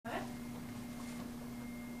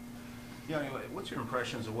Yeah, anyway, what's your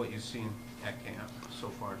impressions of what you've seen at camp so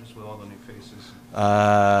far, just with all the new faces?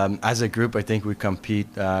 As a group, I think we compete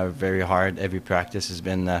very hard. Every practice has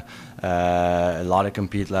been a lot of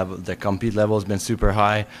compete level. The compete level has been super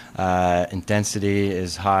high. Intensity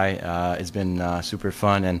is high. It's been super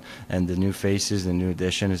fun, and the new faces, the new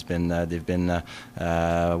addition has been they've been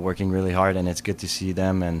working really hard, and it's good to see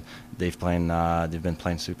them. And they've been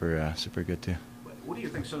playing super good too. What do you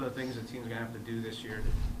think some of the things the team's going to have to do this year to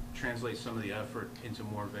translate some of the effort into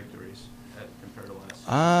more victories compared to last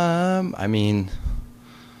season?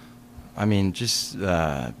 Just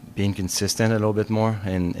being consistent a little bit more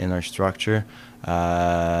in our structure,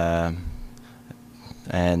 and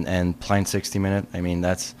playing 60 minutes. I mean,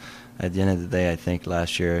 that's at the end of the day. I think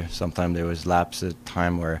last year sometimes there was lapse of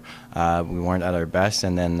time where we weren't at our best,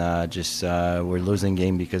 and then we're losing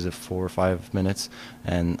game because of 4 or 5 minutes.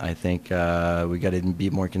 And I think we got to be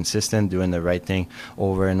more consistent, doing the right thing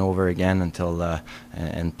over and over again until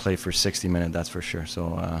and play for 60 minutes. That's for sure.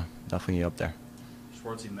 So definitely up there.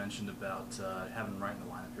 Schwartzy mentioned about having right in the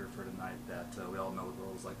lineup here for tonight. That we all know what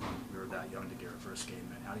it was like when we were that young to get our first game.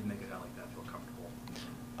 And how do you make a guy like that feel comfortable?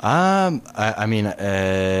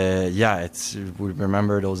 Yeah, we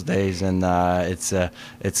remember those days, and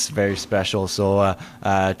it's very special. So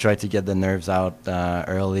try to get the nerves out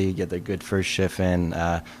early, get a good first shift in,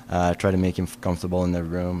 try to make him comfortable in the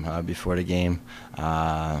room before the game.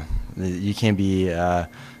 You can't be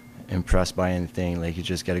impressed by anything. Like, you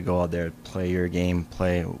just got to go out there, play your game,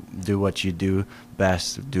 do what you do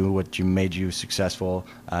best, do what made you successful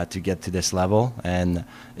to get to this level. And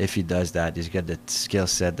if he does that, he's got the skill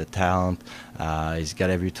set, the talent, he's got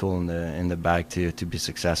every tool in the bag to be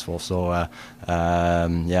successful. So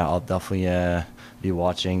yeah, I'll definitely be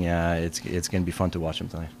watching. It's going to be fun to watch him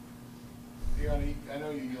tonight. Yanni, I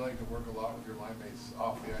know you like to work a lot with your line mates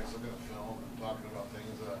off the ice, looking at film and talking about things.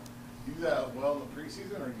 Do you do that well in the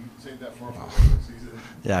preseason, or do you save that for the regular season?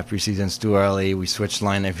 Yeah, preseason's too early. We switch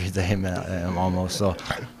line every day almost, so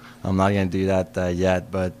I'm not going to do that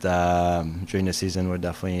yet. But during the season, we're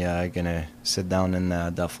definitely going to sit down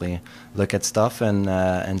and definitely look at stuff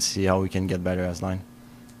and see how we can get better as line.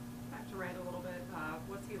 Back to Rand a little bit.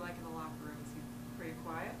 What's he like in the locker room? Is he pretty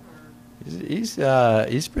quiet, or?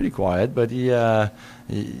 He's pretty quiet, but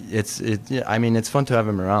I mean, it's fun to have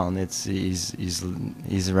him around.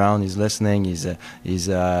 He's around. He's listening. He's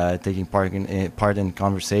taking part in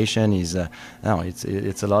conversation. It's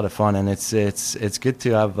a lot of fun, and it's good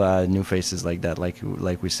to have new faces like that. Like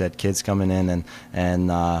we said, kids coming in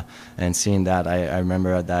and seeing that. I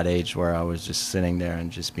remember at that age where I was just sitting there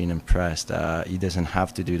and just being impressed. He doesn't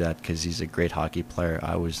have to do that because he's a great hockey player.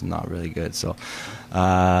 I was not really good, so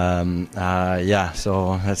yeah.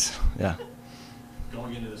 So that's yeah.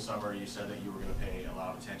 Going into the summer, you said that you were going to pay a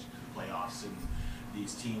lot of attention to the playoffs and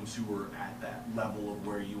these teams who were at that level of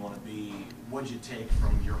where you want to be. What did you take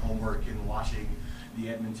from your homework in watching the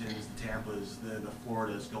Edmontons, the Tampas, the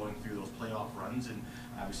Floridas going through those playoff runs, and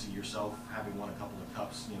obviously yourself having won a couple of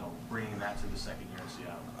cups, bringing that to the second year in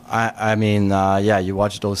Seattle? Yeah, you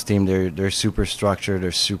watch those teams. They're super structured.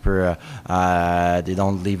 They're super. They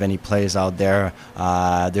don't leave any plays out there.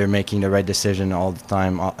 They're making the right decision all the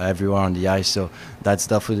time, everywhere on the ice. So that's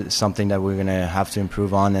definitely something that we're gonna have to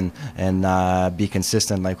improve on and be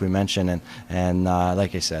consistent, like we mentioned, and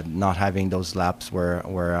like I said, not having those laps where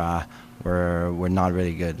we're not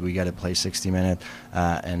really good. We got to play 60 minutes,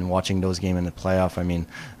 and watching those games in the playoff. I mean,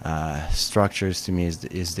 structures to me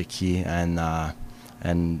is the key,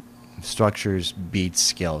 and structures beat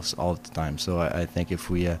skills all the time. So I think if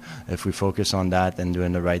we focus on that and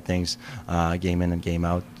doing the right things, game in and game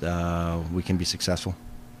out, we can be successful.